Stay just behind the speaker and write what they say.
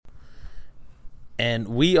And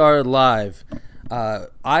we are live. I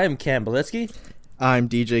am Cam Belitsky. I'm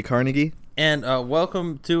DJ Carnegie. And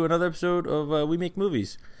welcome to another episode of We Make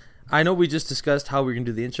Movies. I know we just discussed how we're going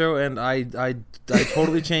to do the intro, and I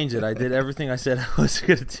totally changed it. I did everything I said I was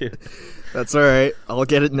going to do. That's all right. I'll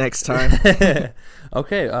get it next time.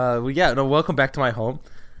 Okay. Welcome back to my home.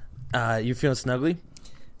 You feeling snuggly?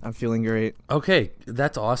 I'm feeling great. Okay,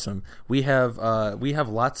 that's awesome. We have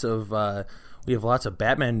lots of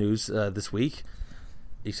Batman news this week.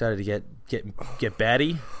 Excited to get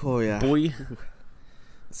batty? Oh yeah, boy.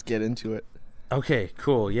 Let's get into it. Okay,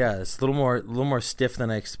 cool. Yeah, it's a little more stiff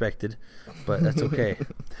than I expected, but that's okay.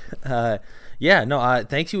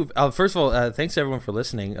 Thank you. First of all, thanks everyone for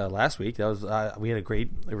listening last week. That was we had a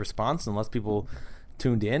great response, and lots of people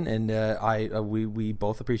tuned in, and we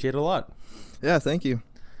both appreciate it a lot. Yeah, thank you.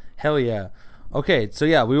 Hell yeah. Okay, so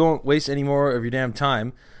yeah, we won't waste any more of your damn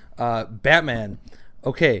time. Batman.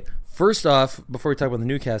 Okay, first off, before we talk about the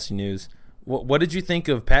Newcastle news, what did you think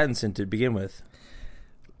of Pattinson to begin with?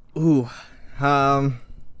 Ooh, it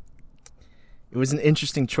was an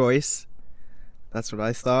interesting choice. That's what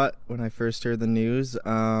I thought when I first heard the news.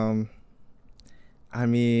 I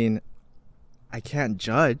mean, I can't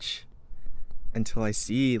judge until I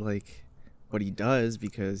see what he does,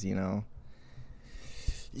 because he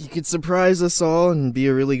could surprise us all and be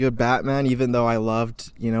a really good Batman, even though I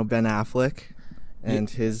loved, Ben Affleck and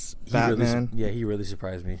his Batman. He really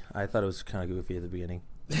surprised me. I thought it was kind of goofy at the beginning.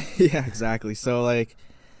 Yeah, exactly. So, I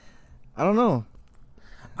don't know.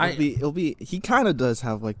 He kind of does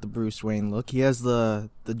have, the Bruce Wayne look. He has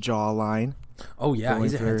the jawline. Oh, yeah,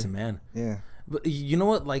 he's a handsome man. Yeah. But you know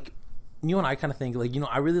what, you and I kind of think, I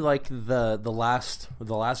really like the last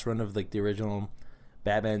run of, the original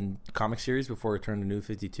Batman comic series before it turned to New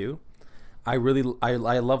 52. I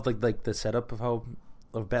love the setup of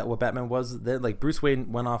what Batman was. That Bruce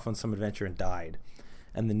Wayne went off on some adventure and died,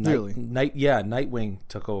 and then Nightwing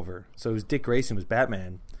took over. So it was Dick Grayson was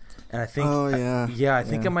Batman, and I think I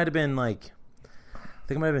think it might have been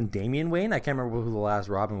Damian Wayne. I can't remember who the last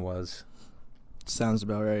Robin was. Sounds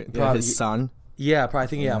about right. Probably, his son. Yeah, probably. I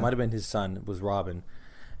think it might have been his son was Robin.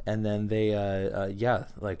 And then they,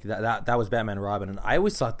 that was Batman and Robin, and I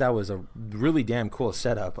always thought that was a really damn cool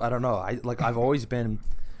setup. I don't know, I've always been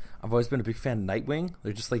a big fan of Nightwing.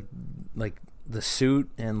 They're just like the suit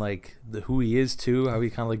and who he is too, how he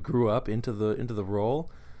kind of grew up into the role.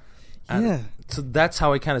 And so that's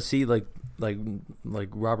how I kind of see like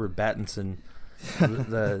Robert Pattinson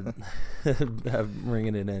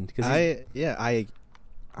ringing it in.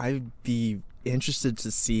 I'd be interested to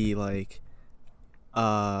see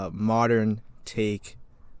modern take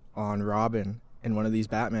on Robin in one of these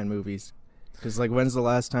Batman movies, because when's the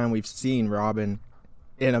last time we've seen Robin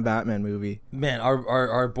in a Batman movie? Man,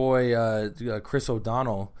 our boy Chris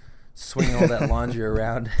O'Donnell swinging all that laundry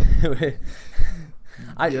around.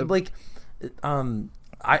 I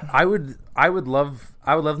would love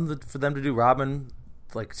for them to do Robin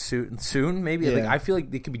soon maybe. I feel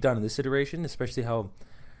like it could be done in this iteration, especially how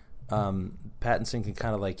Pattinson can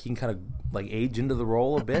kind of age into the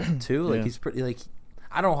role a bit too. He's pretty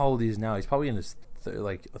I don't know how old he is now. He's probably in his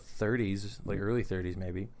 30s, early 30s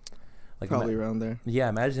maybe. Probably around there. Yeah,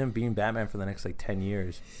 imagine him being Batman for the next 10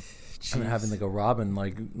 years. Jeez. And having a Robin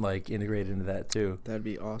integrated into that too. That'd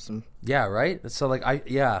be awesome. Yeah, right? So I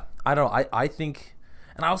think,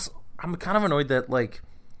 and I'm kind of annoyed that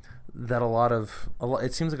that a lot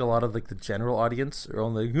it seems like a lot of the general audience are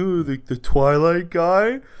on the Twilight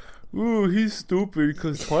guy. Ooh, he's stupid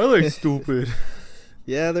because Twilight's stupid.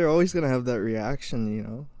 Yeah, they're always gonna have that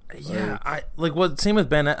reaction, Yeah, same with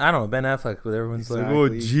Ben. I don't know, Ben Affleck. With everyone's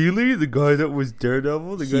exactly. Geely, the guy that was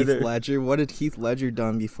Daredevil, Ledger. What had Heath Ledger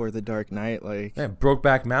done before The Dark Knight?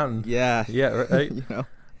 Brokeback Mountain. Yeah, right.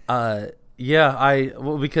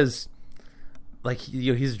 Because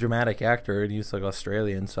he's a dramatic actor and he's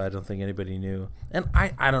Australian, so I don't think anybody knew. And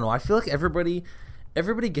I don't know. I feel like everybody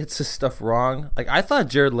gets this stuff wrong. I thought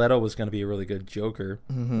Jared Leto was going to be a really good Joker.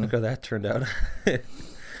 Mm-hmm. Look how that turned out.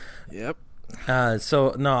 Yep. And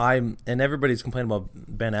everybody's complaining about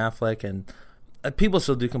Ben Affleck, and people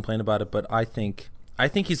still do complain about it, but I think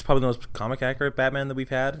he's probably the most comic accurate Batman that we've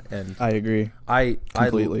had, and I agree.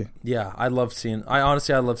 Completely. I love seeing him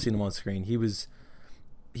on screen. He was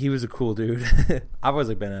a cool dude. I've always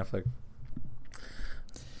liked Ben Affleck.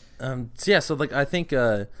 I think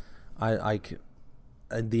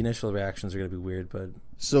the initial reactions are going to be weird, but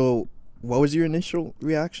so what was your initial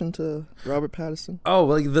reaction to Robert Pattinson? Oh,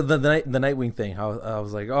 well, the Nightwing thing. How I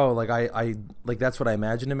was I that's what I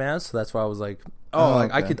imagined him as. So that's why I was okay.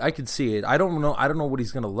 I could see it. I don't know what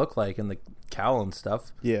he's going to look like in the cowl and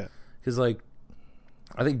stuff. Yeah, because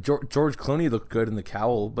I think George Clooney looked good in the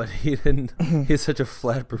cowl, but he didn't. He had such a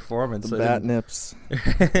flat performance. The bat nips.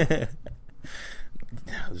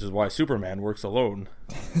 This is why Superman works alone.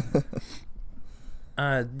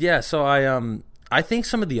 Yeah, so I think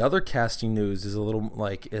some of the other casting news is a little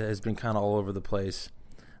like it has been kind of all over the place.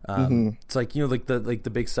 It's like like the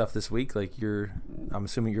big stuff this week. Like I'm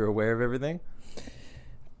assuming you're aware of everything.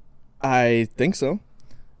 I think so.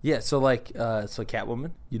 Yeah, so like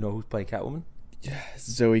Catwoman. You know who's playing Catwoman?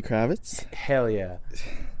 Zoe Kravitz. Hell yeah.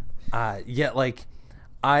 Yeah, like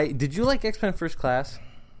did you like X-Men First Class?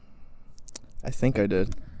 I think I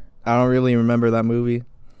did. I don't really remember that movie.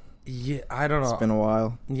 Yeah, I don't know. It's been a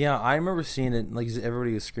while. Yeah, I remember seeing it. Like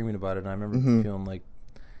everybody was screaming about it, and I remember feeling like,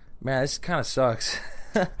 man, this kind of sucks.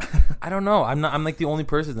 I don't know. I'm like the only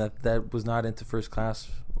person that was not into First Class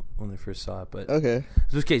when they first saw it. But okay, in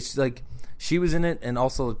this case, like she was in it, and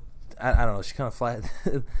also I don't know. She's kind of flat,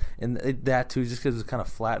 and that too, just because it was kind of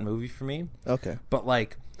flat movie for me. Okay, but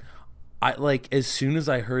like I like as soon as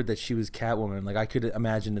I heard that she was Catwoman, like I could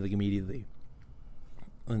imagine it like immediately.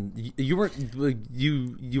 And you weren't like,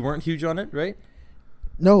 you weren't huge on it, right?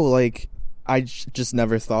 No, like I just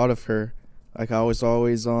never thought of her. Like I was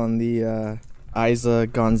always on the Isa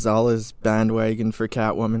Gonzalez bandwagon for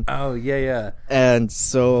Catwoman. Oh yeah. And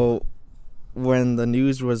so when the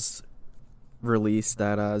news was released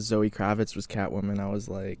that Zoe Kravitz was Catwoman, I was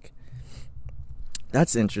like,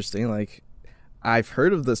 that's interesting. Like I've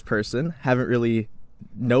heard of this person, haven't really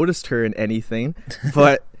noticed her in anything,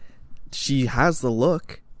 but she has the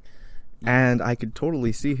look, and I could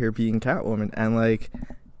totally see her being Catwoman. And like,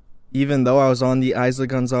 even though I was on the Isa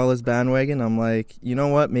Gonzalez bandwagon, I'm like, you know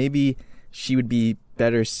what? Maybe she would be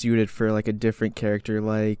better suited for like a different character,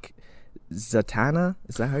 like Zatanna.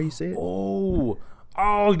 Is that how you say it? Oh,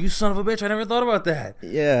 you son of a bitch! I never thought about that.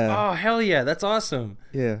 Yeah. Oh, hell yeah, that's awesome.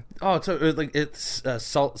 Yeah. Oh, so like it's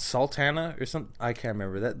Sultana or something. I can't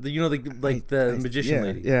remember that. You know, the magician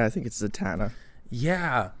lady. Yeah, I think it's Zatanna.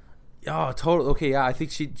 Yeah. Oh, totally. Okay, yeah, I think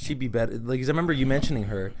she'd be better. Like, 'cause I remember you mentioning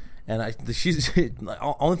her, and she's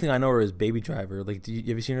only thing I know her is Baby Driver. Like, have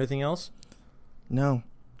you seen anything else? No,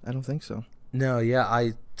 I don't think so. No, yeah,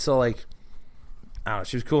 I don't know.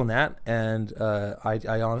 She was cool in that, and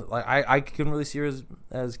I couldn't really see her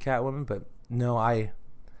as Catwoman, but no, I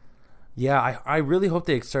really hope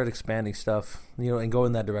they start expanding stuff, and go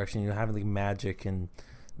in that direction. Having like magic and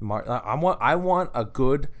I want a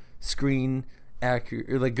good screen accurate,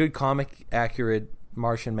 or like good comic accurate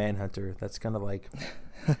Martian Manhunter. That's kind of like,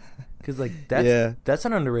 because like that's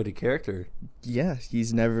an underrated character. Yeah,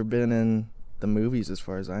 he's never been in the movies as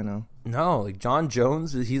far as I know. No, like John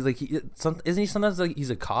Jones, isn't he sometimes like he's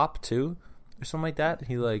a cop too, or something like that?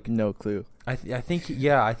 He like no clue. I think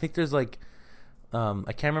there's like, I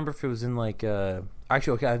can't remember if it was in like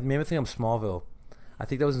actually okay, maybe I think I'm Smallville. I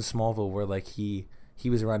think that was in Smallville where like he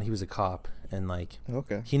was around, he was a cop, and like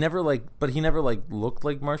okay, he never looked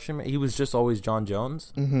like Martian. He was just always John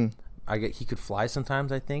Jones. Mm-hmm. He could fly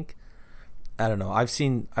sometimes. I think, I don't know. I've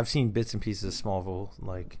seen bits and pieces of Smallville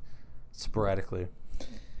like sporadically.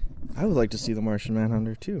 I would like to see the Martian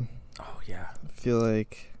Manhunter too. Oh yeah, I feel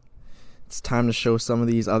like it's time to show some of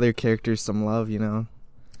these other characters some love,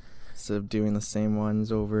 instead of doing the same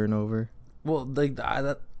ones over and over. Well, like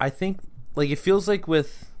I think like it feels like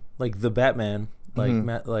with like the Batman, like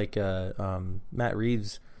Matt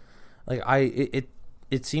Reeves, like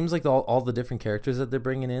it seems like all the different characters that they're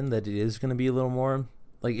bringing in, that it is going to be a little more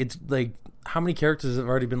like, it's like how many characters have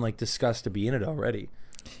already been like discussed to be in it already.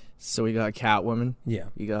 So we got Catwoman. Yeah.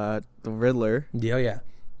 We got the Riddler. Yeah.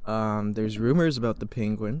 There's rumors about the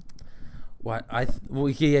Penguin. What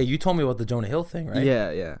you told me about the Jonah Hill thing, right?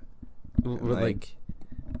 Yeah. Like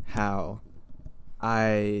how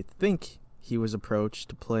I think he was approached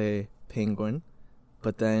to play Penguin,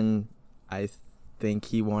 but then I think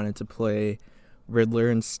he wanted to play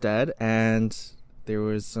Riddler instead, and there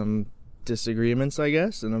was some disagreements, I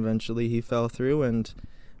guess, and eventually he fell through, and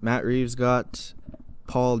Matt Reeves got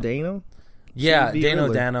Paul Dano. Yeah,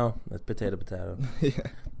 Dano. That's potato. Yeah.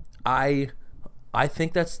 I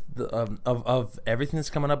think that's the of everything that's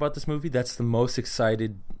coming up about this movie, that's the most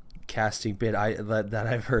excited casting bit that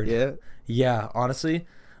I've heard. Yeah, honestly,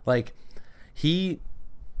 like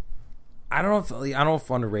I don't know if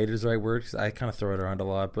underrated is the right word, because I kind of throw it around a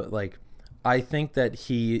lot, but like I think that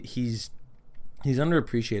he's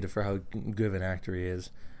underappreciated for how good of an actor he is,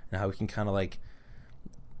 and how he can kind of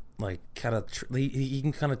he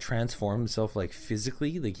can kind of transform himself like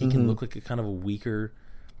physically, like he can look like a kind of a weaker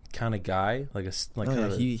kind of guy,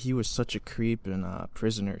 he was such a creep in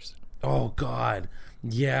Prisoners. Oh God,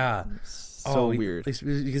 yeah, so weird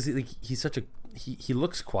because he's such a he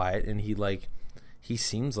looks quiet, and he he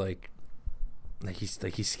seems like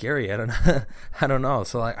he's scary. I don't know. I don't know.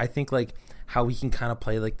 So I think like how he can kind of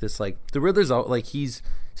play like this, like the Riddler's like he's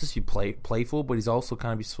supposed to be playful, but he's also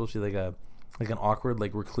kind of supposed to be like an awkward,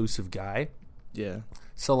 like reclusive guy. Yeah.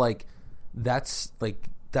 So like that's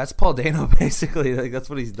Paul Dano basically. Like that's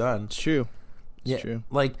what he's done. It's true. Yeah, true.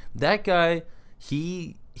 Like that guy,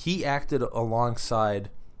 he acted alongside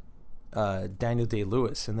Daniel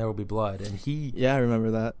Day-Lewis in There Will Be Blood, and I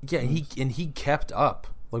remember that. Yeah, he kept up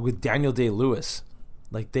like with Daniel Day-Lewis.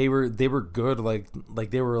 Like they were good.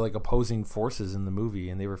 Like they were like opposing forces in the movie,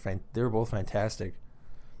 and they were both fantastic.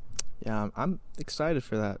 Yeah, I'm excited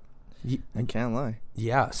for that. I can't lie.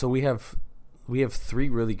 Yeah, so we have 3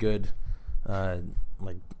 really good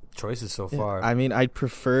like choices so far. I mean, I'd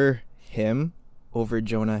prefer him over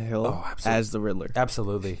Jonah Hill as the Riddler.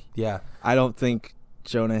 Absolutely, yeah. I don't think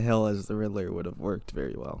Jonah Hill as the Riddler would have worked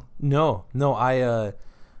very well. No, I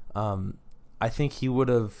think he would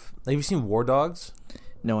have. Have you seen War Dogs?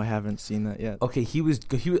 No, I haven't seen that yet. Okay, he was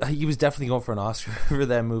definitely going for an Oscar for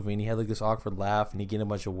that movie, and he had like this awkward laugh, and he gained a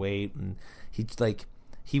bunch of weight, and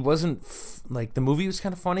he wasn't like the movie was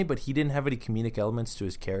kind of funny, but he didn't have any comedic elements to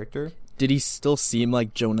his character. Did he still seem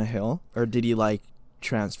like Jonah Hill, or did he like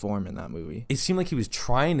transform in that movie? It seemed like he was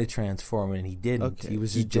trying to transform, and he didn't. Okay. He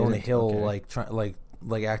was just Jonah Hill, okay.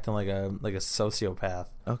 like acting like a sociopath.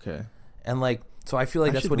 Okay. And like, so I feel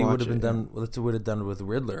like that's what he would have been done. done. That's what would have done with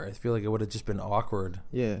Riddler. I feel like it would have just been awkward.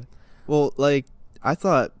 Yeah. Well, like I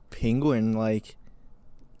thought Penguin like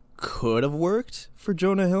could have worked for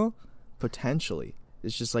Jonah Hill potentially.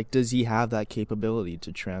 It's just like, does he have that capability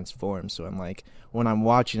to transform? So I'm like, when I'm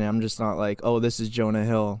watching it, I'm just not like, oh, this is Jonah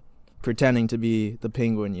Hill pretending to be the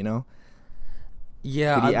Penguin, you know?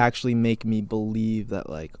 Yeah. Could he actually make me believe that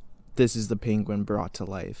like this is the Penguin brought to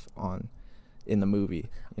life in the movie,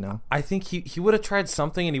 you know? I think he would have tried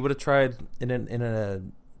something, and he would have tried in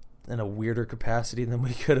a weirder capacity than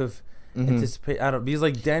we could have anticipated. I don't know, because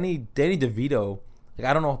like Danny DeVito, like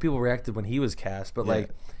I don't know how people reacted when he was cast, but like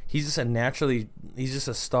he's just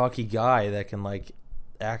a stocky guy that can like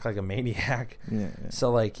act like a maniac. Yeah.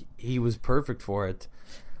 So like he was perfect for it.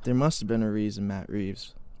 There must have been a reason Matt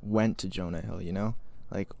Reeves went to Jonah Hill, you know?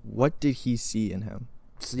 Like, what did he see in him?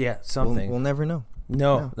 Yeah, something. We'll never know.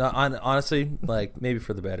 No, honestly, like maybe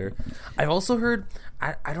for the better. I've also heard,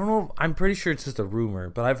 I don't know, I'm pretty sure it's just a rumor,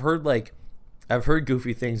 but I've heard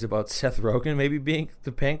goofy things about Seth Rogen maybe being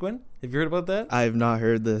the Penguin. Have you heard about that? I have not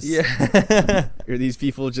heard this. Yeah. Are these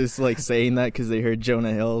people just like saying that because they heard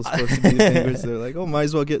Jonah Hill is supposed to be the Penguin? So they're like, oh, might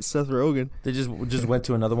as well get Seth Rogen. They just went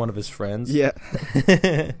to another one of his friends. Yeah.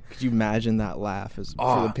 Could you imagine that laugh for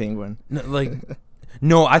the Penguin? No, like,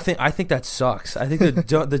 no, I think that sucks. I think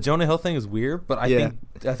the Jonah Hill thing is weird, but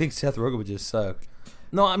I think Seth Rogen would just suck.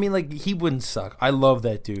 No, I mean like he wouldn't suck. I love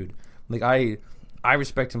that dude. Like I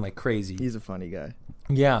respect him like crazy. He's a funny guy.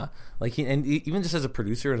 Yeah, like even just as a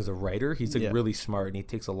producer and as a writer, he's like really smart, and he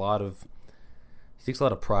takes a lot of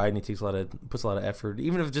pride, and he puts a lot of effort.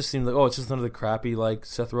 Even if it just seems like, oh, it's just another crappy like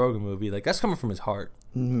Seth Rogen movie, like that's coming from his heart.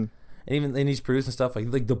 Mm-hmm. And he's producing stuff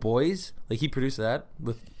like The Boys, like he produced that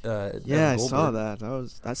with I saw that.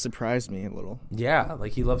 That surprised me a little. Yeah,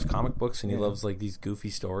 like he loves comic books, and he loves like these goofy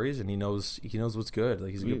stories, and he knows what's good.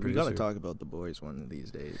 Like he's a good producer. We gotta talk about The Boys one of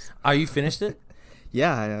these days. Oh, you finished it?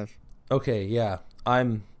 Yeah, I have. Okay, yeah.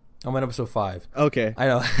 I'm on episode 5. Okay. I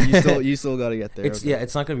know. you still got to get there. It's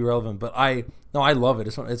it's not going to be relevant, but I love it.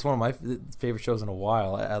 It's one of my favorite shows in a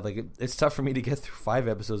while. I like it. It's tough for me to get through 5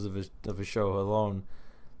 episodes of a show alone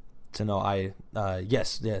to know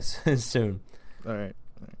yes soon. All right.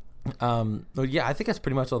 Well, yeah, I think that's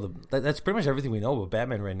pretty much that's pretty much everything we know about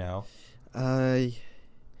Batman right now.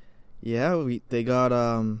 They got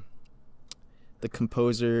the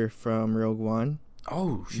composer from Rogue One.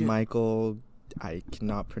 Oh, shit. Michael, I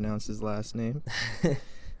cannot pronounce his last name.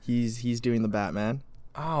 He's doing the Batman.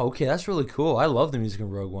 Oh, okay, that's really cool. I love the music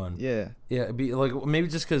in Rogue One. Yeah. Yeah, it'd be like maybe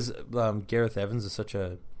just because Gareth Evans is such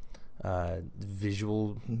a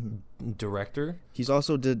visual director. He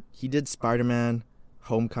did Spider-Man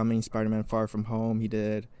Homecoming, Spider-Man Far From Home. He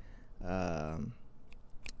did, I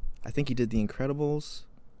think he did The Incredibles.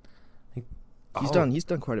 He's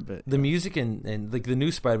done quite a bit. The music and like the new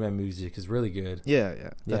Spider-Man music is really good.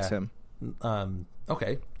 Yeah, that's him.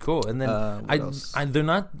 Okay, cool. And then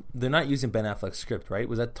they're not using Ben Affleck's script, right?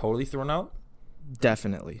 Was that totally thrown out?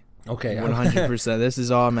 Definitely. Okay, 100%. This is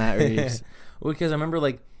all Matt Reeves. Well, because I remember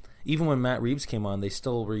like even when Matt Reeves came on, they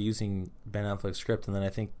still were using Ben Affleck's script, and then I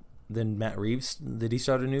think Matt Reeves, did he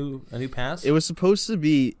start a new pass? It was supposed to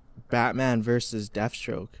be Batman versus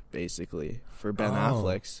Deathstroke, basically, for Ben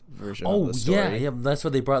Affleck's version of Oh the story. yeah, that's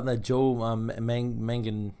what they brought in that Joe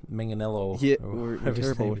Manganiello. Yeah, or we're whatever his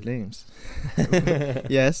terrible name with names.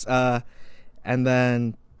 Yes, and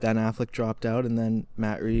then Ben Affleck dropped out, and then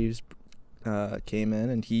Matt Reeves came in,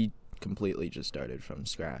 and he completely just started from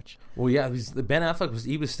scratch. Well, yeah, Ben Affleck was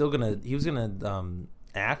gonna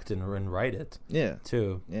act and write it Yeah,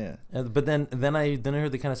 too. yeah. But then I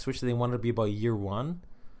heard they kind of switched. They wanted to be about year one,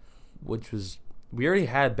 which was we already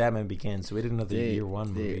had Batman Begins, so we did another year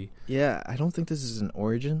one movie. Yeah, I don't think this is an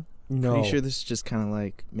origin. No, Pretty sure this is just kind of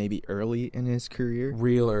like maybe early in his career.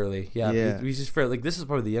 real early. Yeah, Yeah. we just like this is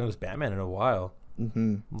probably the youngest Batman in a while.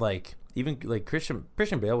 Mm-hmm. Like even like Christian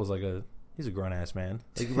Bale was like he's a grown ass man.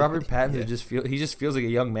 Like Robert Pattinson Yeah. he just feels like a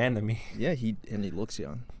young man to me. Yeah, he looks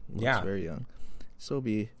young. He looks Yeah. very young. So it'll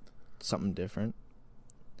be something different.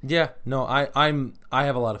 Yeah, no, I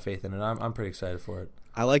have a lot of faith in it. I'm pretty excited for it.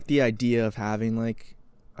 I like the idea of having like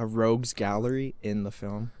a rogues gallery in the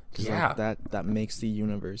film. 'Cause, Yeah. like, that makes the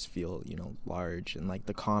universe feel, large, and like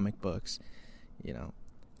the comic books,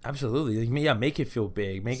 Absolutely, like, yeah, make it feel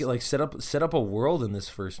big. Make it like set up a world in this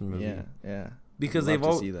first movie. Yeah. Because I'd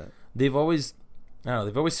love to see that. they've always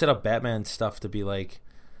set up Batman stuff to be like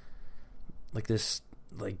this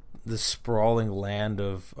sprawling land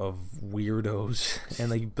of weirdos and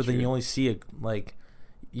like but then you only see it like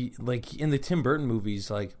in the Tim Burton movies,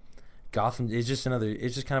 like Gotham it's just kind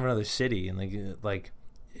of another city, and like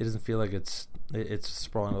it doesn't feel like it's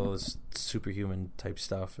sprawling all this superhuman type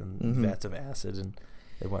stuff and vats of acid and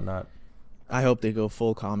whatnot. I hope they go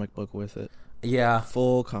full comic book with it. Yeah,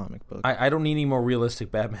 Full comic book. I don't need any more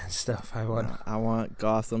realistic Batman stuff. I want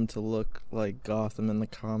Gotham to look like Gotham in the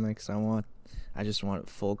comics. I just want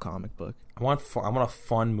full comic book. I want a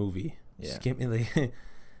fun movie. Yeah. Just give me like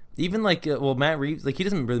even like Matt Reeves, like he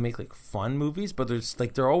doesn't really make like fun movies, but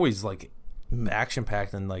they're always like action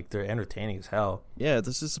packed and like they're entertaining as hell. Yeah,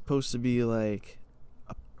 this is supposed to be like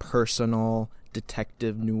a personal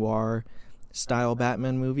detective noir style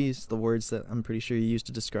Batman movies. The words that I'm pretty sure you used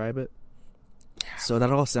to describe it. Yeah. So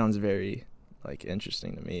that all sounds very like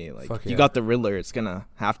interesting to me. Like Fuck you yeah. got the Riddler, it's gonna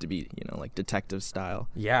have to be like detective style.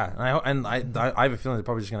 Yeah, and I have a feeling they're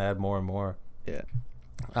probably just gonna add more and more. Yeah.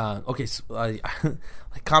 Okay, so, like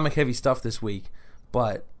comic heavy stuff this week,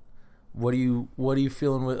 but what are you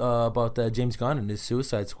feeling with, about James Gunn and his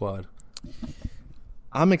Suicide Squad?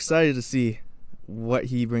 I'm excited to see what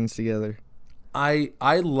he brings together. I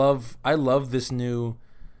love this new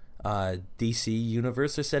DC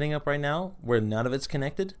universe they're setting up right now, where none of it's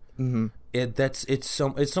connected. Mm-hmm. It's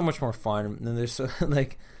so much more fun, and there's so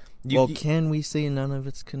like. Can we say none of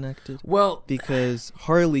it's connected? Well, because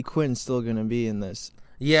Harley Quinn's still gonna be in this.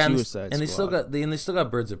 Yeah, Suicide and they Squad. they still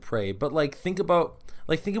got Birds of Prey, but like think about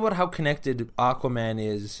how connected Aquaman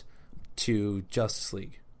is to Justice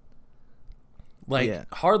League.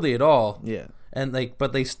 Like hardly at all. Yeah. And like,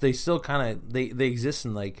 but they still kind of they exist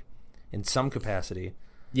in like in some capacity.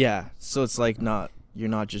 Yeah, so it's like you're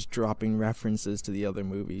not just dropping references to the other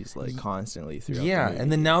movies like constantly throughout. Yeah, the movie.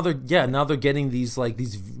 and then now they're getting these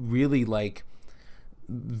really like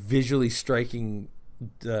visually striking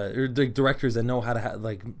or the directors that know how to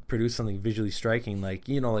like produce something visually striking, like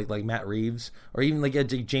like Matt Reeves or even like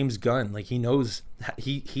James Gunn. Like he knows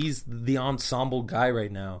he's the ensemble guy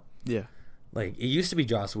right now. Yeah. Like it used to be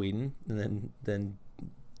Joss Whedon, and then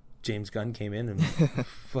James Gunn came in and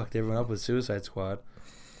fucked everyone up with Suicide Squad.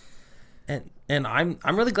 And I'm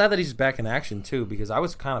really glad that he's back in action too, because I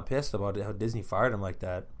was kind of pissed about how Disney fired him like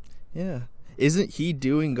that. Yeah. Isn't he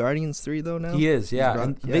doing Guardians 3 though now? He is, yeah.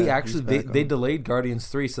 And they delayed Guardians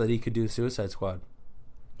 3 so that he could do Suicide Squad.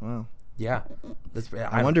 Wow. Yeah.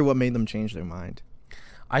 I wonder what made them change their mind.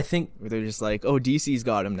 I think they're just like, oh, DC's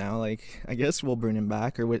got him now. Like, I guess we'll bring him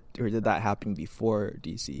back, or did that happen before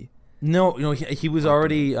DC? No, he was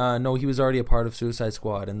already he was already a part of Suicide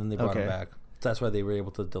Squad, and then they brought him back. That's why they were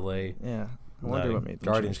able to delay. Yeah, I wonder what made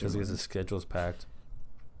them Guardians, because the schedule's packed.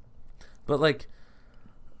 But like,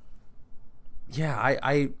 yeah,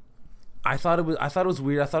 I thought it was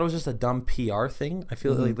weird. I thought it was just a dumb PR thing. I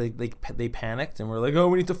feel like they panicked and were like, oh,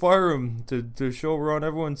 we need to fire him to show we're on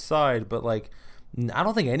everyone's side. But like, I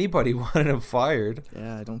don't think anybody wanted him fired.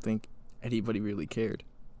 Yeah, I don't think anybody really cared.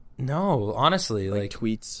 No, honestly, like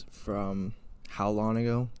tweets from how long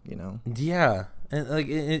ago? Yeah, and like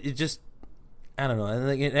it just. I don't know. And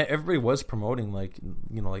like everybody was promoting, like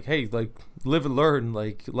like hey, like live and learn,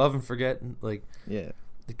 like love and forget, like the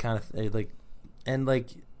kind of like, and like,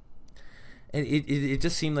 and it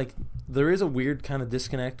just seemed like there is a weird kind of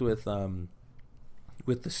disconnect with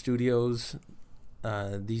the studios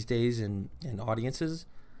these days and audiences.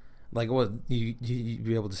 like what you'd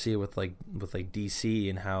be able to see it with like DC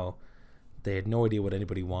and how they had no idea what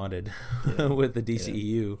anybody wanted with the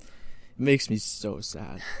DCEU. It makes me so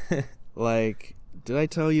sad. Like, did I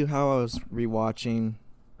tell you how I was rewatching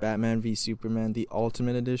Batman v Superman, the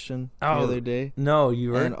Ultimate Edition, the other day? No,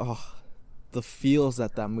 you were. And the feels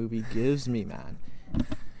that movie gives me, man.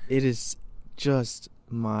 It is just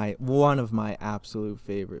one of my absolute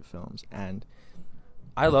favorite films, and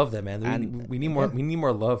I love that, man. We need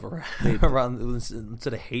more love around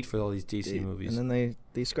instead of hate for all these DC movies. And then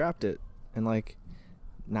they scrapped it, and like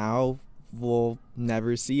now we'll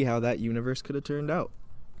never see how that universe could have turned out.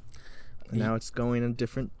 And now it's going in a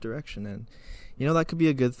different direction, and that could be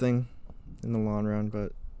a good thing in the long run,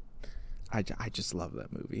 but I just love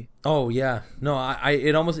that movie. Oh yeah, no,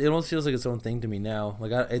 it almost feels like its own thing to me now.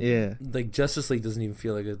 Like like Justice League doesn't even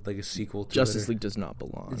feel like a sequel to Justice League does not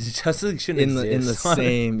belong. Justice League shouldn't exist in the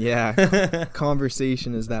same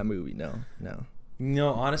conversation as that movie. No.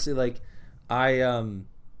 Honestly, like I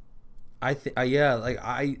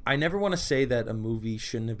never want to say that a movie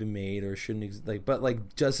shouldn't have been made or shouldn't but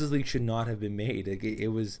like Justice League should not have been made. Like it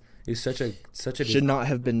was such a should not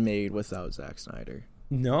have been made without Zack Snyder.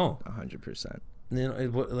 No, 100%.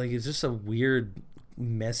 It's just a weird,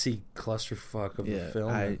 messy clusterfuck of a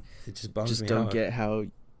film. It just bums me out. Just don't get how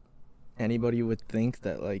anybody would think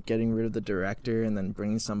that like getting rid of the director and then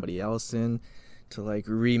bringing somebody else in to like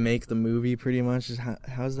remake the movie pretty much is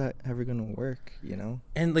how's that ever gonna work,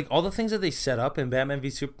 And like all the things that they set up in Batman v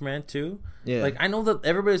Superman too. Yeah. Like I know that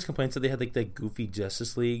everybody's complaints that they had like that goofy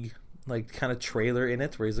Justice League like kind of trailer in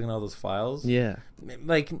it where he's looking at all those files. Yeah.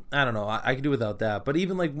 Like I don't know, I could do without that. But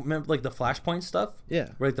even like remember like the Flashpoint stuff? Yeah.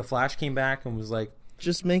 Where like the Flash came back and was like,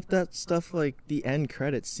 just make that stuff like the end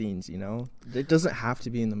credit scenes, It doesn't have to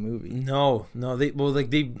be in the movie. No, they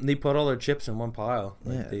put all their chips in one pile.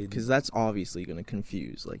 Like, because that's obviously going to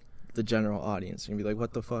confuse like the general audience and be like,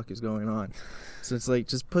 what the fuck is going on? So it's like,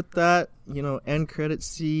 just put that, end credit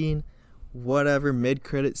scene, whatever, mid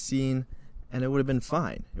credit scene, and it would have been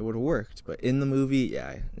fine. It would have worked. But in the movie,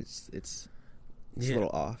 it's a little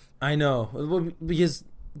off. I know, because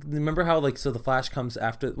remember how like so the Flash comes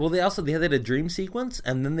after. Well, they had a dream sequence,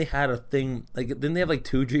 and then they had a thing like then they have like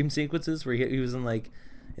two dream sequences where he was in like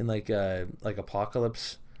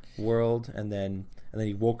Apocalypse world, and then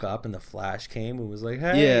he woke up and the Flash came and was like,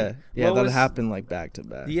 hey, that happened like back to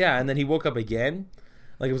back. Yeah, and then he woke up again,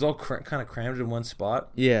 like it was all kind of crammed in one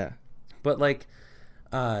spot. Yeah, but like,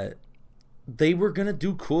 they were gonna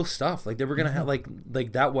do cool stuff. Like they were gonna have like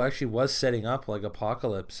that actually was setting up like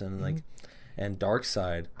Apocalypse and like and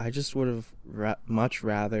Darkseid. I just would have much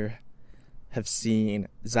rather have seen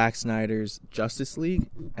Zack Snyder's Justice League,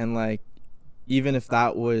 and like even if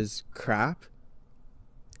that was crap,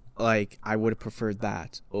 like I would have preferred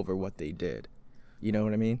that over what they did. You know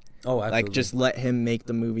what I mean? Oh, absolutely. Like just let him make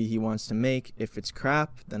the movie he wants to make. If it's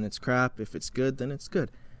crap, then it's crap. If it's good, then it's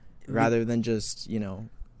good. Rather than just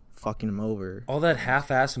fucking him over. All that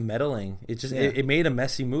half-ass meddling. It just it made a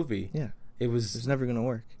messy movie. Yeah, it's never gonna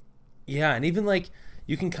work. Yeah, and even like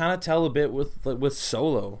you can kind of tell a bit with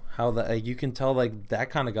Solo how that you can tell like that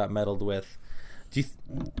kind of got meddled with.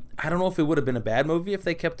 I don't know if it would have been a bad movie if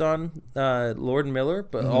they kept on Lord and Miller,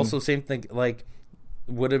 but also same thing. Like,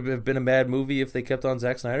 would it have been a bad movie if they kept on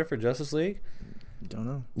Zack Snyder for Justice League? Don't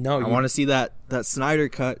know. No, I want to see that Snyder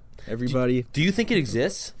cut. Everybody. Do you think it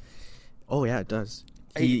exists? Oh yeah, it does.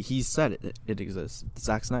 He said it exists.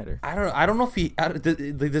 Zack Snyder. I don't know if he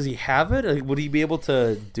does he have it? Like, would he be able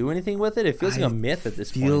to do anything with it? It feels like a myth at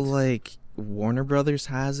this point. I feel like Warner Brothers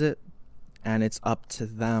has it, and it's up to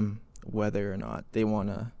them whether or not they want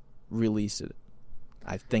to release it.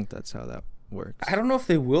 I think that's how that works. I don't know if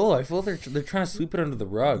they will. I feel they're trying to sweep it under the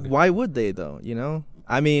rug. Why would they though?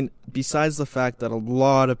 I mean, besides the fact that a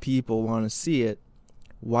lot of people want to see it,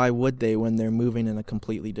 why would they when they're moving in a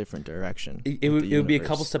completely different direction? It would be a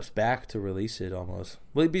couple steps back to release it almost.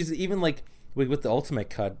 Well, because even like with the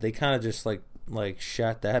Ultimate Cut, they kind of just like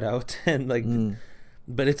shot that out and like,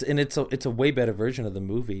 but it's a way better version of the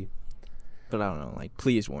movie. But I don't know, like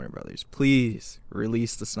please Warner Brothers, please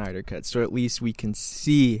release the Snyder Cut so at least we can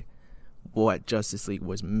see what Justice League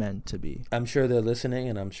was meant to be. I'm sure they're listening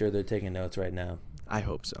and I'm sure they're taking notes right now. I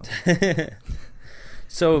hope so.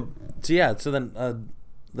 So then.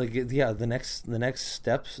 The next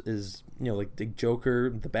steps is like the Joker,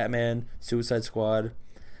 the Batman, Suicide Squad.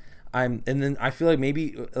 And then I feel like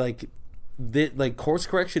maybe course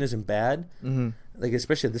correction isn't bad. Like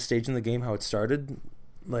especially at this stage in the game, how it started.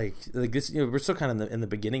 Like this, we're still kind of in the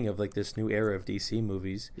beginning of like this new era of DC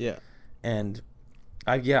movies. Yeah, and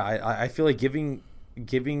I feel like giving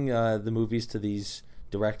the movies to these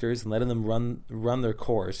directors and letting them run their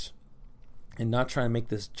course and not trying to make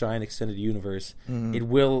this giant extended universe, Mhm.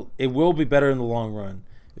 it will be better in the long run.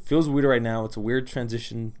 It feels weird right now. It's a weird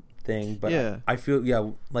transition thing, but Yeah. I feel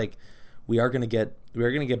like we are gonna get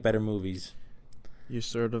better movies. You're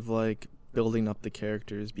sort of like building up the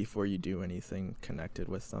characters before you do anything connected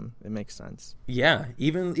with them. It makes sense. Yeah,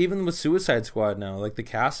 even with Suicide Squad now, like the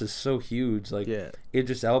cast is so huge. Like Yeah.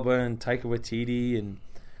 Idris Elba and Taika Waititi and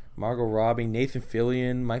Margot Robbie, Nathan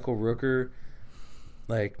Fillion, Michael Rooker.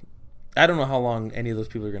 Like, I don't know how long any of those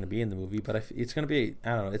people are going to be in the movie, but it's going to be,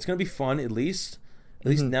 I don't know, it's going to be fun at least. At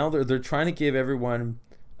least now they're trying to give everyone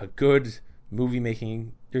a good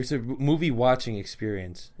there's a movie watching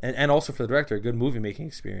experience, and also for the director, a good movie making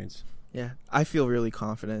experience. Yeah. I feel really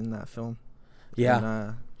confident in that film. Yeah.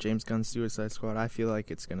 And, James Gunn's Suicide Squad. I feel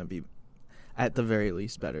like it's gonna be, at the very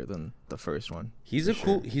least, better than the first one. He's a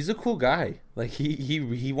cool guy. Like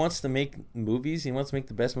he wants to make movies. He wants to make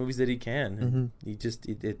the best movies that he can. And he just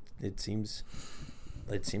it seems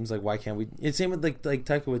like, why can't we? It's same with like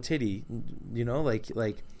Taika Waititi. You know, like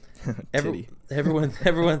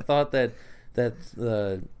everyone thought that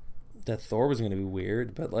Thor was going to be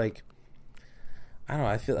weird, but like, I don't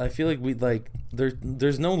know. I feel like we like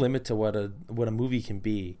there's no limit to what a movie can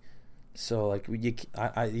be. So like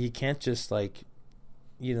you can't just like,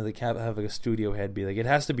 you know, they can't have like a studio head be like, it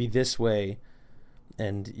has to be this way,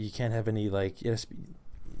 and you can't have any like, you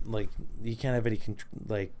can't have any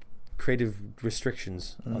like creative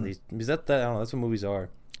restrictions on these, because that I don't know, that's what movies are.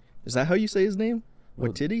 Is that how you say his name?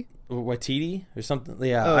 Waititi? Waititi or something?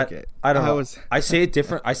 Yeah. Oh, okay. I don't know. I say it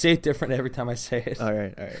different. I say it different every time I say it. All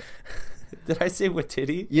right. Did I say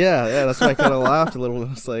Waititi? Yeah. That's why I kind of laughed a little.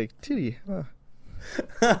 It's like titty. Huh.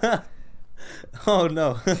 Oh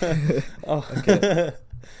no. Oh. Okay.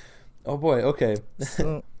 Oh boy. Okay.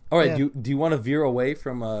 So, All right. yeah. Do you want to veer away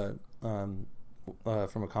from a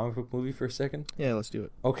comic book movie for a second? Yeah, let's do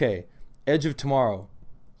it. Okay. Edge of Tomorrow.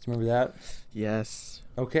 Do you remember that? Yes,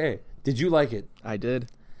 Okay. Did you like it? I did.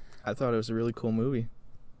 I thought it was a really cool movie.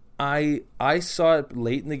 I saw it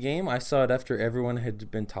late in the game. I saw it after everyone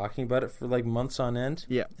had been talking about it for like months on end.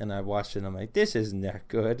 Yeah. And I watched it and I'm like, this isn't that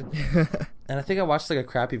good. And I think I watched like a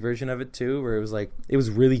crappy version of it too, where it was like, it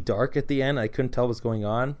was really dark at the end. I couldn't tell what's going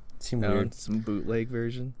on. It seemed weird. Some bootleg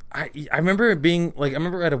version. I remember it being like, I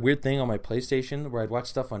remember I had a weird thing on my PlayStation where I'd watch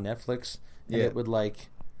stuff on Netflix and it would like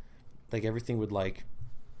everything would like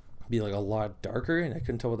be like a lot darker and I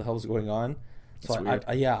couldn't tell what the hell was going on. So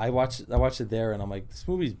I watched it there and I'm like, this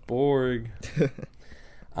movie's boring.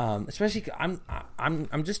 Especially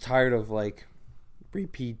I'm just tired of like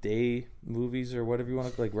repeat day movies or whatever you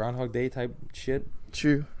want to, like Groundhog Day type shit.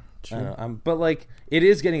 True. I don't know, but like it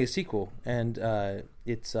is getting a sequel and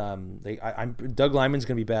it's like I'm Doug Liman's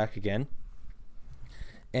gonna be back again.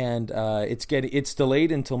 And it's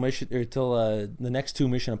delayed until the next two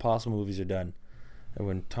Mission Impossible movies are done, and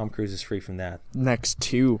when Tom Cruise is free from that. Next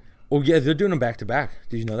two. Oh yeah, they're doing them back to back.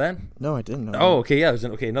 Did you know that? No, I didn't know. Oh, okay, yeah.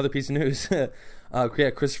 Another piece of news.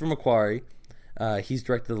 Christopher McQuarrie, he's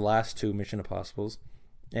directed the last two Mission Impossibles,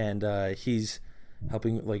 and he's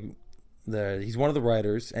helping he's one of the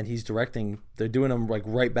writers, and he's directing. They're doing them like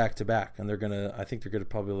right back to back, and I think they're gonna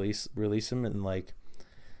probably release them in like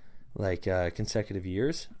consecutive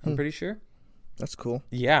years. I'm pretty sure. That's cool.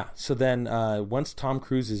 Yeah. So then once Tom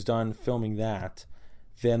Cruise is done filming that,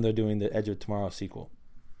 then they're doing the Edge of Tomorrow sequel.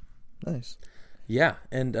 Nice. Yeah,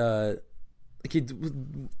 and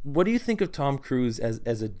what do you think of Tom Cruise as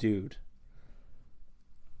a dude?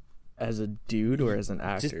 As a dude or as an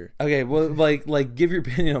actor? Okay, well, like give your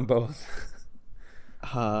opinion on both.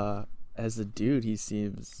 As a dude, he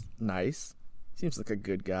seems nice. Seems like a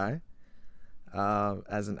good guy.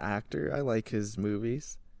 As an actor, I like his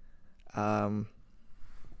movies. I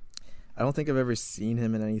don't think I've ever seen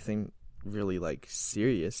him in anything really like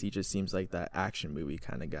serious. He just seems like that action movie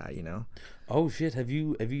kind of guy, you know? Oh shit, have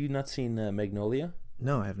you not seen Magnolia?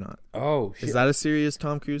 No, I have not. Oh shit. Is that a serious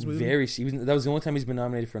Tom Cruise movie? That was the only time he's been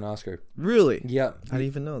nominated for an Oscar. Really? Yeah. I didn't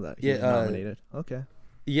even know that. He was nominated. Okay.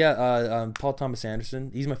 Yeah, Paul Thomas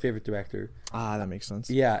Anderson. He's my favorite director. Ah, that makes sense.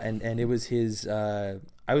 Yeah, and it was his I'm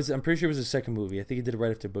pretty sure it was his second movie. I think he did it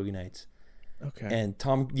right after Boogie Nights. Okay. And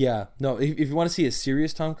if you want to see a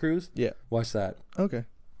serious Tom Cruise, watch that. Okay.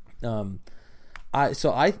 I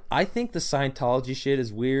think the Scientology shit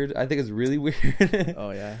is weird. I think it's really weird.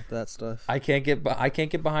 Oh yeah, that stuff. I can't get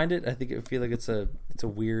behind it. I feel like it's a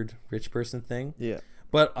weird rich person thing. Yeah.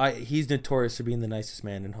 But he's notorious for being the nicest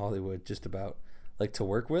man in Hollywood, just about, like, to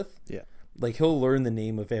work with. Yeah. Like, he'll learn the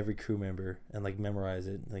name of every crew member and like memorize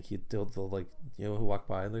it. Like he'll like, you know, he'll walk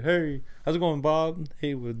by and like, hey, how's it going, Bob?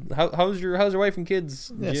 Hey, how's your wife and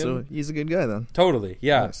kids? Yeah, Jim? so he's a good guy then. Totally,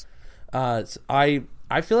 yeah. Nice. I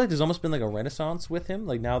I feel like there's almost been like a renaissance with him.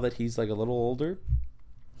 Like now that he's like a little older,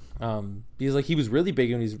 because like he was really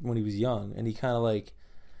big when he was young, and he kind of like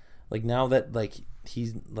now that like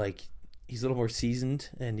he's a little more seasoned,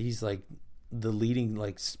 and he's like the leading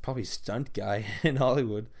like probably stunt guy in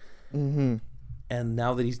Hollywood. Mm-hmm. And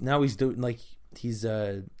now that he's doing like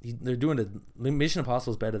they're doing Mission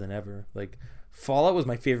Impossible is better than ever. Like Fallout was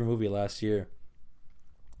my favorite movie last year.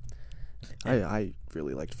 I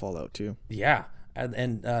really liked Fallout too. Yeah,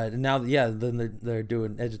 and now then they're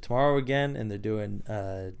doing Edge of Tomorrow again, and they're doing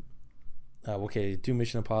two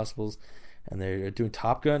Mission Impossibles, and they're doing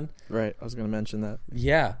Top Gun. Right, I was gonna mention that.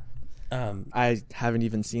 Yeah, I haven't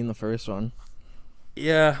even seen the first one.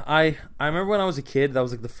 Yeah, I remember when I was a kid, that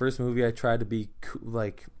was like the first movie I tried to be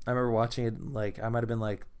like. I remember watching it like I might have been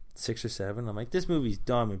like 6 or 7. I'm like, this movie's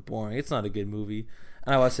dumb and boring. It's not a good movie.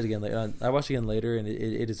 And I watched it again later. And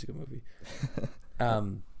it is a good movie.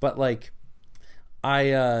 But like,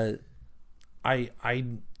 I'm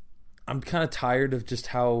kind of tired of just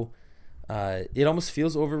how it almost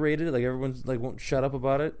feels overrated. Like everyone's like won't shut up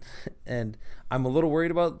about it, and I'm a little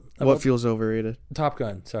worried about what feels overrated. Top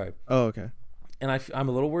Gun. Sorry. Oh, okay. And I'm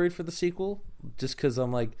a little worried for the sequel, just because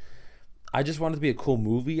I'm like, I just want it to be a cool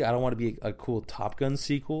movie. I don't want to be a cool Top Gun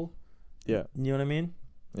sequel. Yeah. You know what I mean?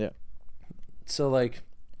 Yeah. So like,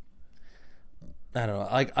 I don't know.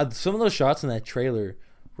 Like some of those shots in that trailer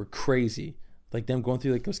were crazy. Like them going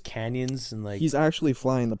through like those canyons and like he's actually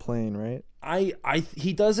flying the plane, right?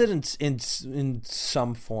 He does it in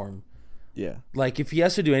some form. Yeah. Like if he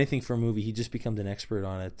has to do anything for a movie, he just becomes an expert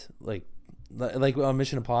on it. Like on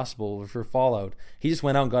Mission Impossible for Fallout, he just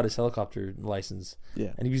went out and got his helicopter license.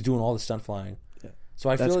 Yeah. And he was doing all the stunt flying. Yeah. So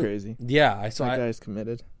I That's feel crazy. Yeah. That guy's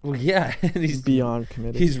committed. Well, yeah. He's beyond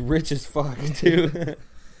committed. He's rich as fuck too.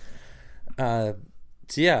 So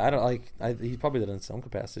yeah, I don't like. He probably did it in some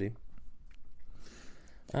capacity.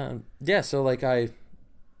 Yeah. So like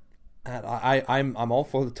I'm all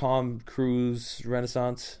for the Tom Cruise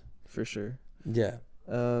Renaissance For sure. Yeah.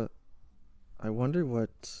 I wonder what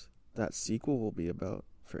that sequel will be about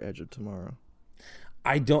for Edge of Tomorrow.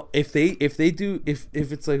 I don't. If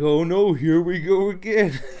it's like, oh no, here we go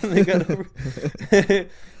again. They gotta.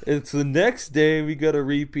 It's the next day. We gotta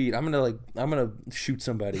repeat. I'm gonna shoot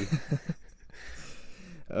somebody.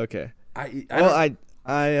 Okay. I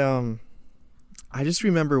just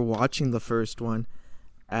remember watching the first one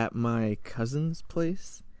at my cousin's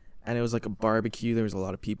place, and it was like a barbecue. There was a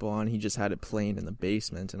lot of people on. He just had it playing in the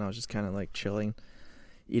basement, and I was just kind of like chilling,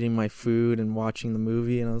 eating my food and watching the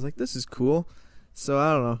movie, and I was like, this is cool. So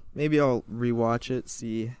I don't know, maybe I'll rewatch it,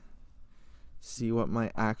 see what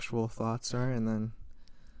my actual thoughts are, and then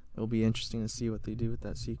it'll be interesting to see what they do with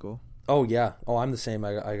that sequel. Oh yeah. Oh, I'm the same.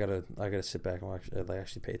 I gotta sit back and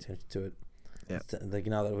actually pay attention to it. Yeah. Like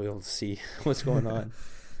now that we're able to see what's going on.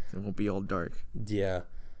 It won't be all dark. Yeah.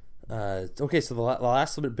 Okay, so the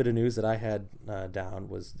last little bit of news that I had down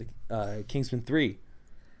was the Kingsman 3.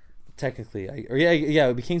 Technically, it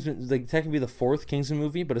would be Kingsman. Like technically the 4th Kingsman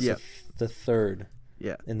movie, but it's the 3rd.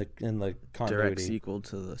 Yeah. In the continuity. Direct sequel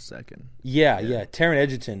to the 2nd. Yeah. Taron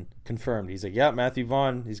Egerton confirmed. He's like, yeah, Matthew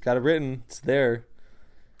Vaughn. He's got it written. It's there.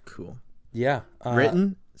 Cool. Yeah.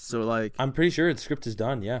 Written? So like, I'm pretty sure the script is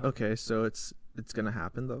done. Yeah. Okay, so it's gonna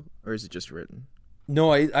happen though, or is it just written?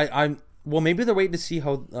 No, I'm. Well, maybe they're waiting to see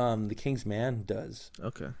how the King's Man does.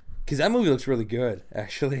 Okay. Because that movie looks really good,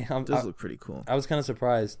 actually. It does look pretty cool. I was kind of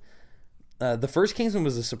surprised. The first Kingsman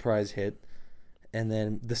was a surprise hit, and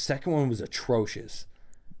then the second one was atrocious.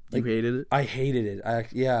 Like, you hated it? I hated it.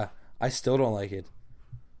 I still don't like it.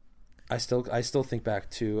 I still think back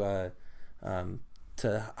to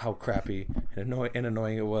how crappy and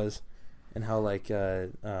annoying it was, and how like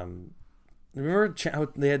remember how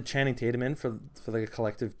they had Channing Tatum in for like a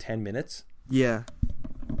collective 10 minutes? Yeah.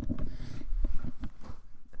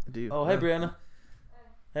 Oh, hey, Brianna.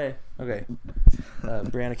 Hey. Okay.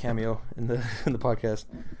 Brianna cameo in the podcast.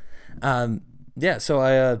 Yeah. So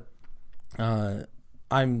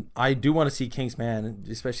I do want to see King's Man,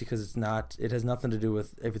 especially because it has nothing to do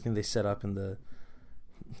with everything they set up in the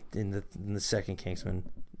second Kingsman.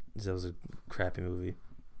 That was a crappy movie.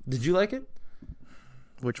 Did you like it?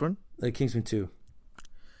 Which one? Kingsman 2.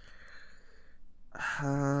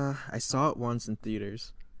 I saw it once in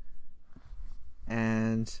theaters,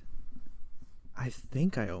 and I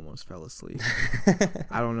think I almost fell asleep.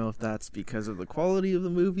 I don't know if that's because of the quality of the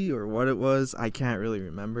movie or what it was. I can't really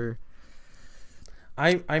remember.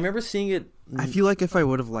 I remember seeing it. I feel like if I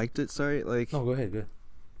would have liked it, No, go ahead.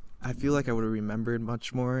 I feel like I would have remembered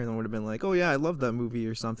much more, and I would have been like, oh yeah, I love that movie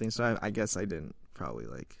or something. So I guess I didn't probably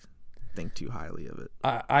think too highly of it.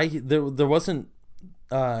 There wasn't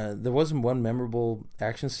there wasn't one memorable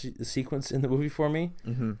action sequence in the movie for me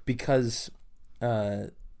because,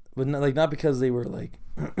 but not because they were like,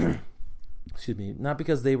 excuse me, not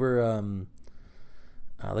because they were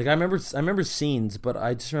like I remember scenes, but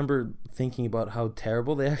I just remember thinking about how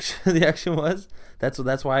terrible the action was.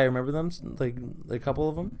 That's why I remember them, like a couple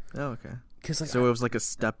of them. Oh, okay. Cause so it was like a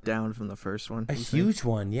step down from the first one. A huge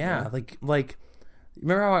one, yeah. Like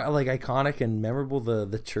remember how like iconic and memorable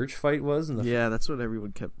the church fight was? Yeah, that's what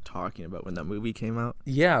everyone kept talking about when that movie came out.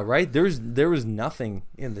 Yeah, right. There was nothing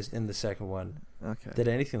in the second one. Okay. Did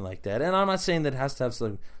anything like that? And I'm not saying that it has to have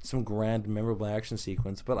some grand memorable action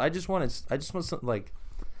sequence, but I just want something like.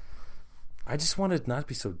 I just wanted it not to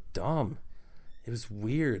be so dumb. It was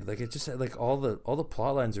weird. Like it just had, like all the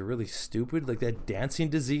plot lines are really stupid. Like that dancing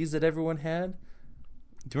disease that everyone had.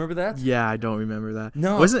 Do you remember that? Yeah, I don't remember that.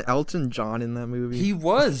 No, wasn't Elton John in that movie? He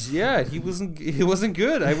was. Yeah, he wasn't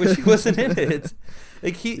good. I wish he wasn't in it.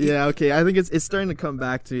 Like Yeah, okay. I think it's starting to come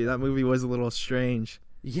back to me. That movie was a little strange.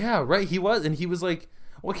 Yeah, right. He was, and he was like,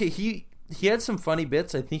 okay. He had some funny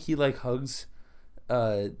bits. I think he like hugs.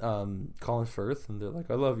 Colin Firth, and they're like,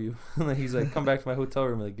 "I love you." And he's like, "Come back to my hotel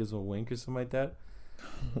room," and like gives him a wink or something like that.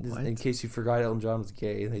 What? In case you forgot, Elton John was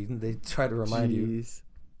gay. They try to remind you.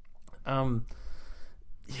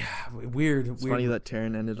 Yeah, weird. It's funny that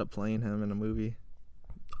Taron ended up playing him in a movie.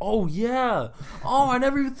 Oh yeah. Oh, I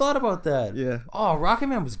never even thought about that. Yeah. Oh,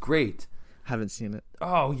 Rocketman was great. Haven't seen it.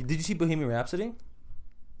 Oh, did you see Bohemian Rhapsody?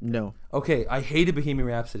 No. Okay, I hated Bohemian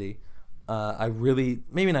Rhapsody. I really,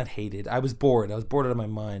 maybe not hated. I was bored. I was bored out of my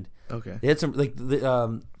mind. Okay. They had some like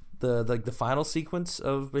the final sequence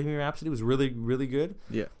of Bohemian Rhapsody was really really good.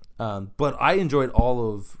 Yeah. But I enjoyed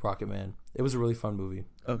all of Rocketman. It was a really fun movie.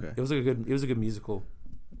 Okay. It was a good musical.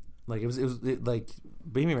 Like it was like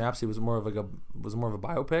Bohemian Rhapsody was more of a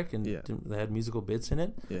biopic, and they had musical bits in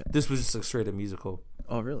it. Yeah. This was just a straight up musical.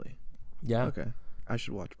 Oh really? Yeah. Okay. I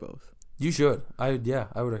should watch both. You should. I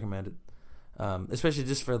would recommend it. Especially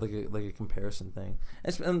just for like a comparison thing.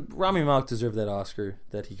 And Rami Malek deserved that Oscar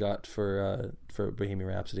that he got for Bohemian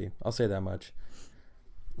Rhapsody. I'll say that much.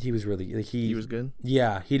 He was really he was good.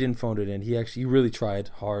 Yeah, he didn't phone it in. He really tried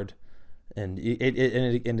hard, and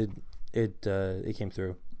it came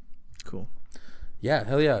through. Cool. Yeah,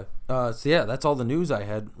 hell yeah. So yeah, that's all the news I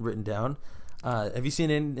had written down. Have you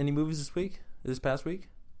seen any movies this past week?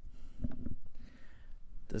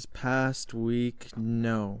 This past week,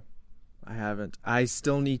 no. I haven't. I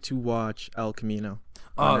still need to watch El Camino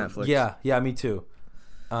on Netflix. Yeah, me too.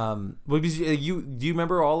 Do you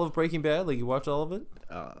remember all of Breaking Bad? Like you watched all of it?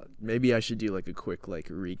 Maybe I should do like a quick like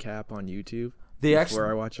recap on YouTube before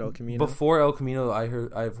I watch El Camino. Before El Camino,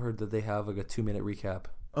 I've heard that they have like a 2-minute recap.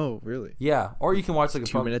 Oh, really? Yeah, or you can watch like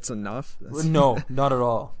 2 minutes enough? No, not at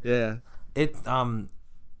all. Yeah.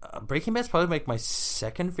 Breaking Bad's probably like my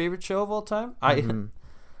second favorite show of all time. My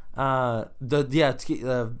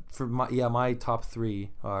top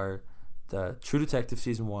 3 are the True Detective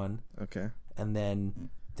season 1. Okay. And then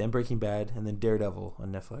Breaking Bad, and then Daredevil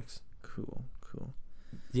on Netflix. Cool.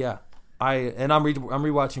 Yeah, I'm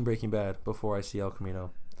rewatching Breaking Bad before I see El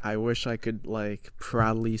Camino. I wish I could like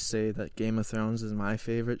proudly say that Game of Thrones is my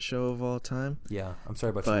favorite show of all time. Yeah, I'm sorry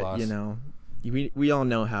about your loss. But you know, we all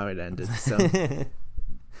know how it ended, so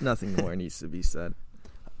nothing more needs to be said.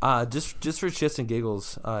 Just for shits and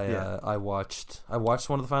giggles, I watched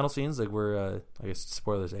one of the final scenes, like where I guess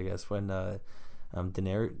spoilers, I guess, when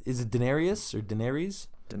Daenerys, is it Daenerys or Daenerys?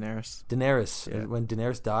 Daenerys. Yeah. When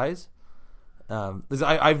Daenerys dies.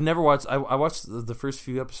 I've never watched. I watched the first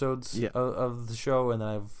few episodes of the show, and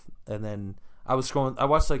then I was scrolling. I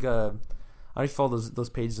watched I follow those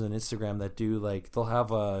pages on Instagram that do like they'll have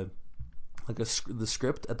the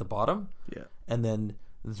script at the bottom, and then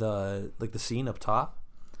the scene up top.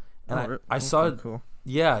 And I saw it. Cool.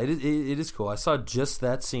 Yeah, it is cool. I saw just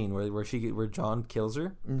that scene where John kills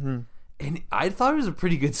her, and I thought it was a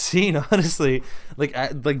pretty good scene, honestly.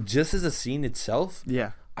 Like just as a scene itself.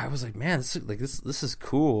 Yeah. I was like, man, this is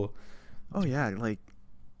cool. Oh yeah, like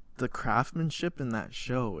the craftsmanship in that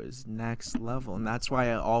show is next level, and that's why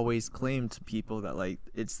I always claim to people that like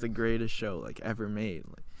it's the greatest show like ever made.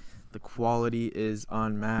 Like the quality is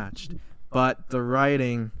unmatched, but the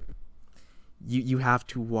writing, you have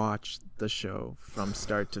to watch the show from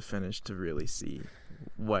start to finish to really see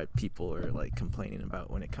what people are like complaining about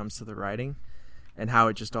when it comes to the writing and how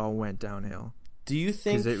it just all went downhill. Do you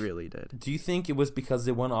think? Because it really did. Do you think it was because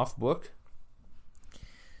they went off book?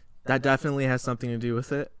 That definitely has something to do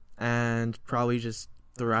with it, and probably just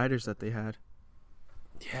the writers that they had.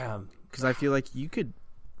 Yeah, because I feel like you could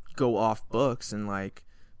go off books and like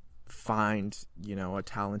find a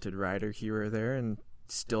talented writer here or there and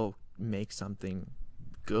still make something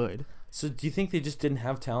good. So do you think they just didn't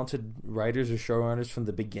have talented writers or showrunners from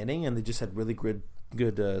the beginning, and they just had really good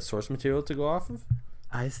source material to go off of?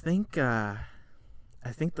 I think the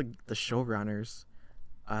showrunners,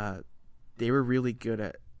 they were really good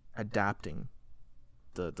at adapting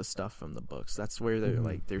the stuff from the books. That's where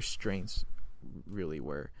their strengths really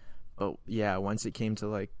were. But yeah, once it came to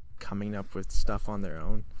like coming up with stuff on their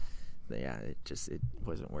own, it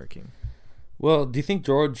wasn't working. Well, do you think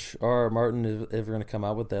George R.R. Martin is ever going to come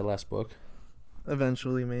out with that last book?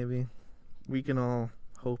 Eventually, maybe. We can all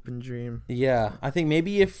hope and dream. Yeah, I think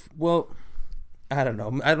maybe I don't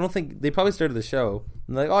know. I don't think they probably started the show.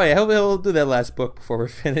 And like, oh yeah, he'll do that last book before we're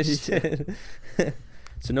finished. So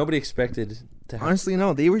nobody expected to have... Honestly,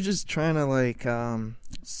 no. They were just trying to like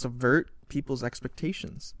subvert people's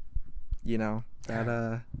expectations. You know,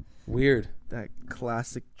 that weird. That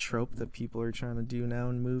classic trope that people are trying to do now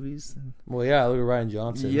in movies. Well, yeah, look at Rian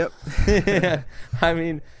Johnson. Yep. I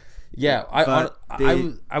mean, yeah,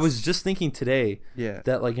 I was just thinking today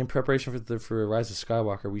that like in preparation for Rise of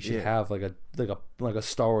Skywalker, we should have like a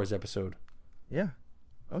Star Wars episode. Yeah.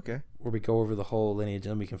 Okay. Where we go over the whole lineage,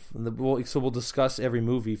 and we'll discuss every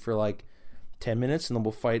movie for like 10 minutes, and then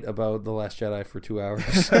we'll fight about The Last Jedi for 2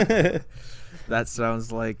 hours. That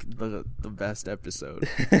sounds like the best episode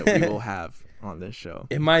that we will have on this show.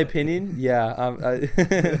 In my opinion, yeah.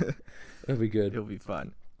 It'll be good. It'll be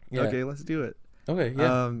fun. Yeah. Okay, let's do it. Okay,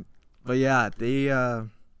 yeah. But yeah, they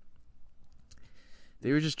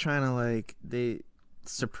were just trying to they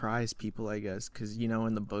surprise people, I guess, because you know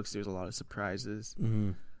in the books there's a lot of surprises,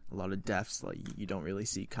 a lot of deaths like you don't really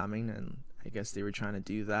see coming, and I guess they were trying to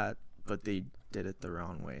do that, but they did it the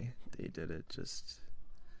wrong way. They did it just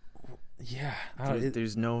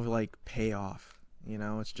there's no like payoff, you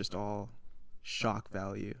know. It's just all shock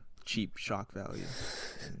value, cheap shock value.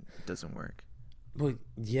 It doesn't work. Well,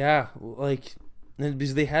 yeah, like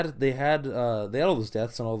because they had all those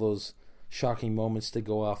deaths and all those shocking moments to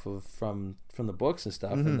go off of from the books and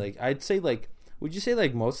stuff, and like I'd say like, would you say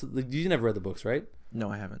like most of you never read the books, right?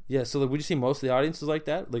 No, I haven't. Yeah, so like, would you say most of the audience is like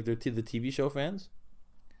that, like they're the TV show fans,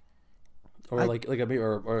 or a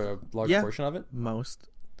large portion of it? Most.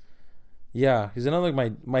 Yeah, because I know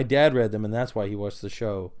like my dad read them, and that's why he watched the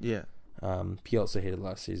show. Yeah. He also hated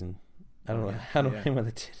last season. I don't know anyone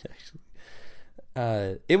that did actually.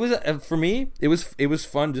 It was for me. It was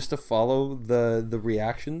fun just to follow the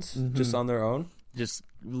reactions just on their own. Just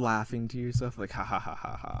laughing to yourself like ha ha ha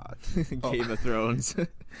ha ha. Game of Thrones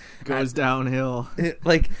goes downhill.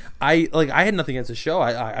 I had nothing against the show.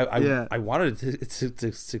 I wanted it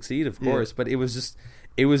to succeed, of course, but it was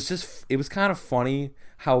kind of funny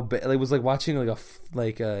how it was like watching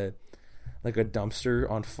like a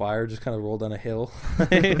dumpster on fire just kind of roll down a hill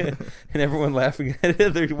and everyone laughing at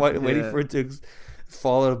it. They're waiting for it to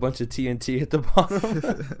fall out a bunch of TNT at the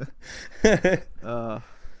bottom.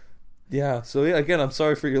 Yeah, so again, I'm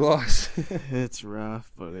sorry for your loss. It's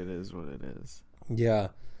rough, but it is what it is. Yeah.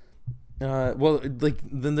 Well, like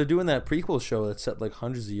then they're doing that prequel show that's set like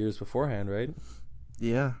hundreds of years beforehand, right?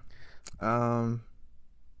 Yeah. I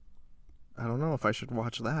don't know if I should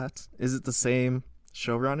watch that. Is it the same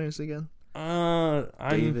showrunners again?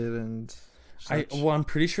 David and such? I'm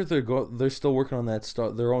pretty sure they're still working on that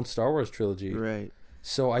their own Star Wars trilogy. Right.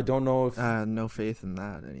 So I don't know if no faith in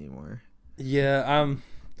that anymore. Yeah.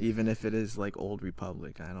 Even if it is like Old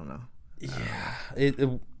Republic, I don't know. Yeah.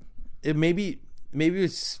 It maybe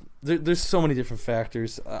it's there's so many different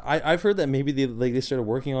factors. I've heard that maybe they started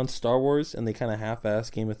working on Star Wars and they kind of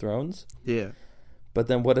half-assed Game of Thrones. Yeah. But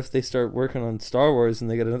then what if they start working on Star Wars and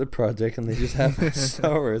they get another project and they just have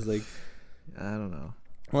Star Wars? Like, I don't know.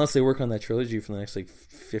 Unless they work on that trilogy for the next like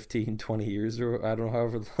 15, 20 years, or I don't know,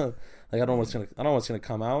 however. Like I don't know what's gonna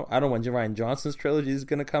come out. I don't know when Rian Johnson's trilogy is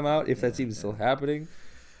gonna come out, if that's even still happening.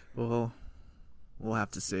 Well, we'll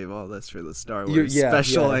have to save all this for the Star Wars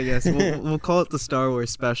special, I guess. We'll call it the Star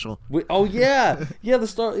Wars special. The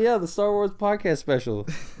Star Wars podcast special.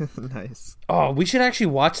 Nice. Oh, we should actually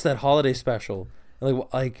watch that holiday special.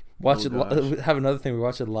 Like watch it. Have another thing. We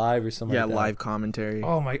watch it live or something. Yeah, like that. Live commentary.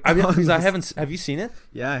 Oh my! Because I haven't. Have you seen it?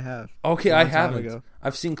 Yeah, I have. Okay, I haven't.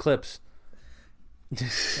 I've seen clips.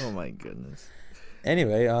 Oh my goodness.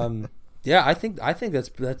 Anyway, yeah, I think that's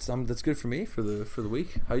good for me for the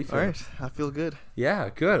week. How you feel? All right, I feel good.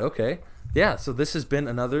 Yeah, good. Okay. Yeah, so this has been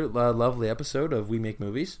another lovely episode of We Make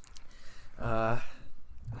Movies. Had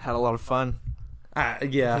a lot of fun.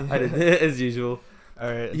 Yeah, I did as usual.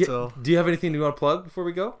 All right. Yeah, So, do you have anything you want to plug before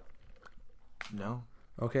we go? No.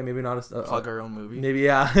 Okay, maybe not. Plug our own movie. Maybe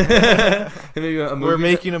maybe a movie. We're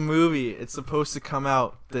making a movie. It's supposed to come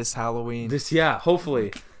out this Halloween.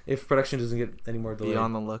 Hopefully, if production doesn't get any more delayed. Be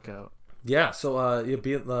on the lookout. Yeah, so you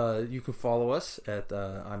can follow us at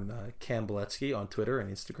I'm Cam Beletsky on Twitter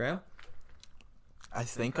and Instagram. I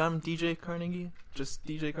think I'm DJ Carnegie. Just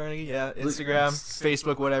DJ Carnegie. Yeah, Instagram,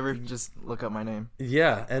 Facebook, whatever. Just look up my name.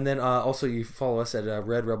 Yeah, and then also you follow us at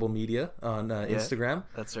Red Rebel Media on Instagram.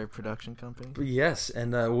 That's our production company. Yes,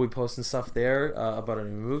 and we'll be posting stuff there about our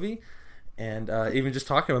new movie, and even just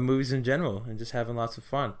talking about movies in general, and just having lots of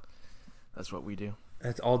fun. That's what we do.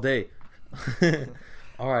 That's all day.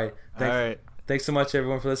 All right. All right. Thanks so much,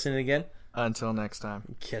 everyone, for listening again. Until next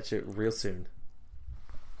time. Catch it real soon.